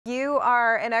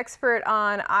are an expert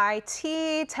on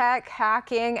IT, tech,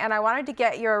 hacking, and I wanted to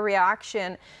get your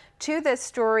reaction to this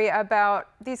story about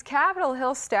these Capitol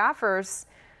Hill staffers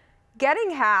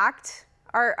getting hacked.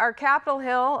 Our Capitol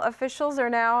Hill officials are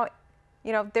now,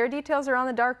 their details are on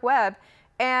the dark web.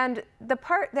 And the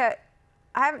part that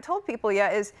I haven't told people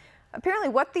yet is apparently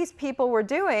what these people were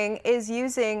doing is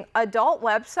using adult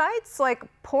websites like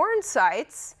porn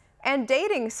sites and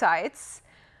dating sites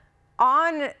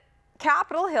on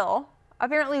Capitol Hill,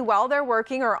 apparently while they're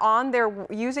working or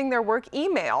using their work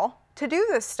email to do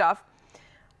this stuff.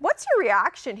 What's your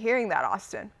reaction hearing that,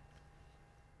 Austin?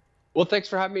 Well, thanks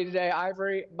for having me today,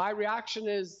 Ivory. My reaction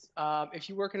is, if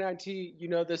you work in IT, you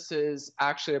know this is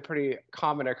actually a pretty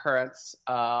common occurrence.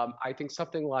 I think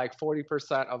something like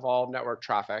 40% of all network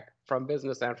traffic from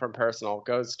business and from personal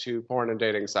goes to porn and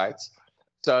dating sites.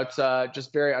 So it's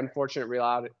just very unfortunate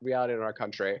reality in our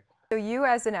country. So you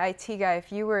as an IT guy,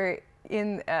 if you were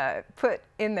put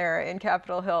in there in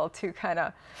Capitol Hill to kind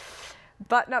of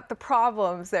button up the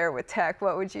problems there with tech,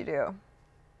 what would you do?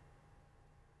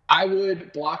 I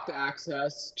would block the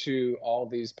access to all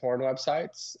these porn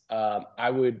websites. I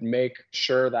would make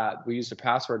sure that we used a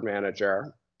password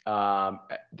manager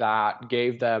that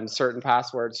gave them certain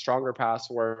passwords, stronger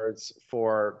passwords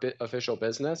for official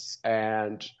business,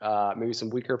 and maybe some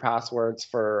weaker passwords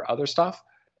for other stuff.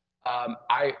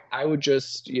 I would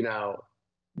just,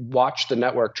 watch the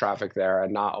network traffic there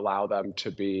and not allow them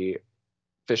to be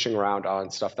fishing around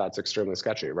on stuff that's extremely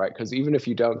sketchy, right? Because even if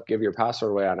you don't give your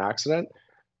password away on accident,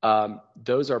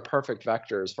 those are perfect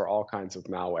vectors for all kinds of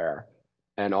malware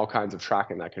and all kinds of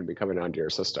tracking that can be coming onto your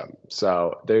system.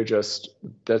 So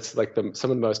that's like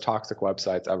some of the most toxic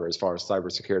websites ever as far as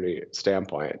cybersecurity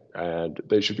standpoint, and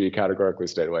they should be categorically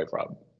stayed away from.